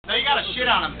gotta shit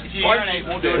on him. If you urinate,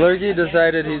 won't do it. Lurky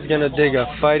decided he's gonna dig a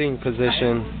fighting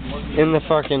position in the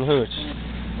fucking hooch.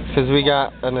 Cause we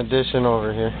got an addition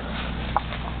over here.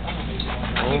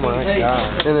 Oh my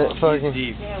god. And it fucking,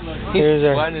 here's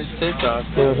our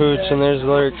hooch, and there's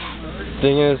Lurk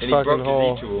digging his fucking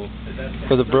hole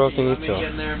with a broken e-tool.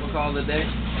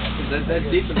 That's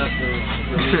deep enough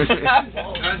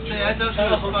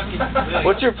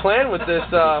What's your plan with this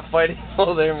fighting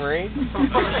hole there, Marine?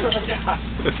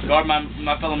 Guard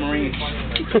my fellow Marines.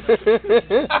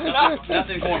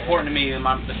 Nothing's more important to me than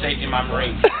the safety of my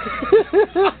Marines.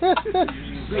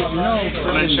 I'm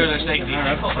gonna ensure their safety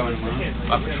by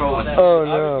patrolling. Oh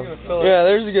no. Yeah,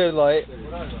 there's a good light.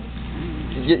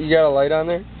 You got a light on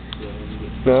there?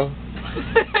 No?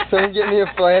 Someone get me a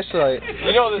flashlight.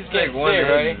 You know this guy's one,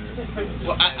 right?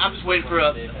 Well, I'm just waiting for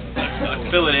a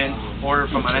fill-it-in order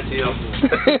from my SEO.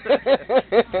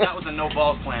 That was a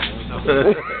no-balls plan, so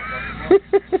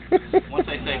once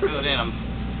they say fill it in, I'm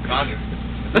Roger.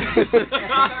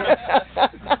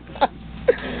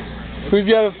 Who's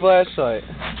got a flashlight?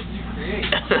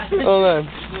 Hold on.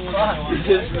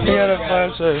 He got a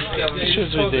flashlight. This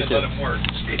shit's ridiculous. Let him work.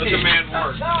 Let the man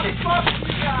work.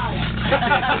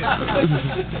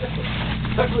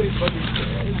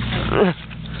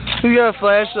 Who's got a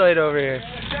flashlight over here?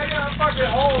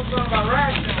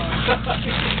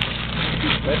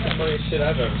 That's the funniest shit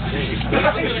I've ever seen.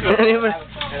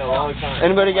 In a long time.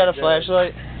 Anybody got a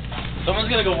flashlight?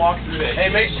 Someone's gonna go walk through it. Hey,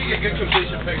 make sure you get good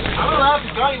completion pictures. I don't know if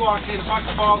the guy walks in and fucks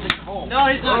the balls in the hole. No,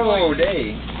 he's not. Oh,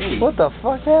 hey. What the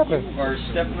fuck happened? Or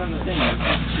stepping on the thing.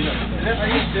 Are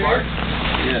you serious?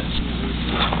 Yes.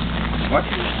 What?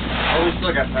 Oh, we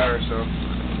still got power, so.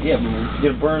 Yeah, but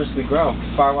you're gonna burn us to the ground.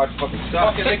 Firewatch fucking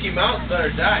stuff. Fucking Mickey Mouse better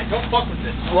die. Don't fuck with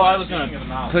this. Well, I was gonna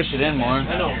push it in more.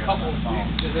 I know.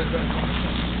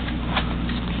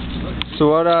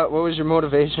 So what was your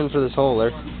motivation for this hole,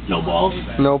 Larry? No balls.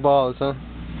 No balls, huh?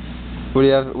 What do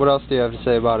you have? What else do you have to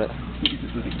say about it?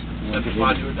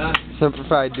 Simplified, do or die.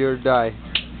 Simplified, do or die.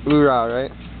 Hoorah,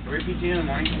 right? Repeat in the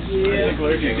morning. Yeah.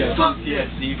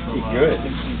 PTSD from good.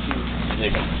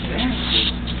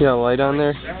 You got a light on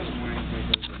there?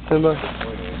 Anybody?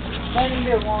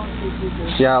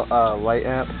 Yeah, light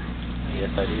app. Yes,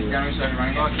 I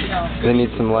do. They need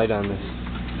some light on this.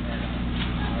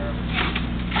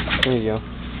 There you go.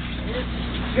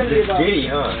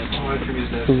 Giddy, huh?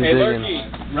 He's Hey, digging. Lurky.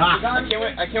 Rock. I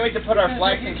can't wait to put our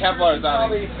flags and Kevlars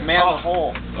on and man the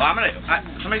hole. Well,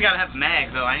 somebody's gotta have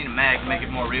mag though. I need a mag to make it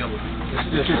more real.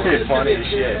 This is funny as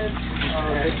shit.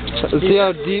 Let's see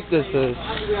how deep this is.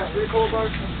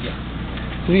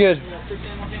 It's good.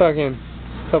 Fucking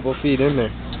couple feet in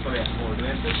there.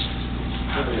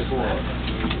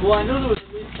 Well, I know there was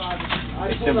at least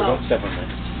 5. Don't step on that.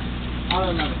 I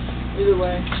don't know. Either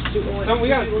way, We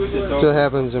gotta smooth this That's what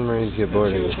happens when Marines get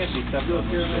bored of it.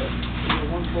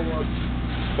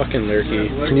 Fucking Lurky.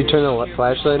 Can you turn the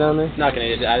flashlight on there? Not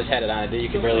gonna. I just had it on. You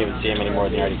can barely even see him anymore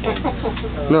than you already can.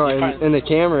 No, in the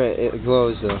camera it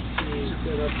glows though.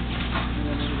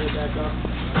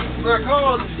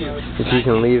 If you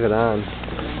can leave it on.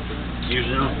 Years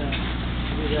young.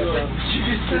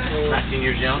 19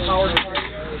 years young.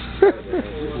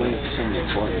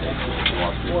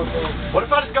 What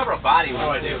if I discover a body? What do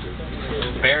I do?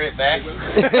 Bury it back? Or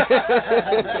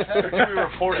can we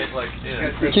report it? Like,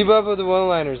 yeah. Keep up with the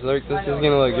one-liners, Lurk. This is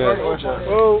gonna look good.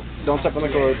 Whoa! Don't step on the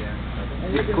cord.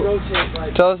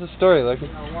 Tell us a story, Lurky.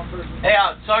 Hey,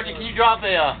 Sergeant, can you drop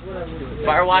a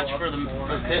fire watch for the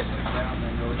pit?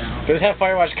 Does have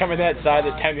Firewatch coming that side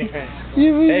at 10 minutes?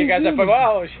 Hey guys, I fucking,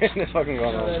 oh shit, this fucking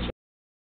going on.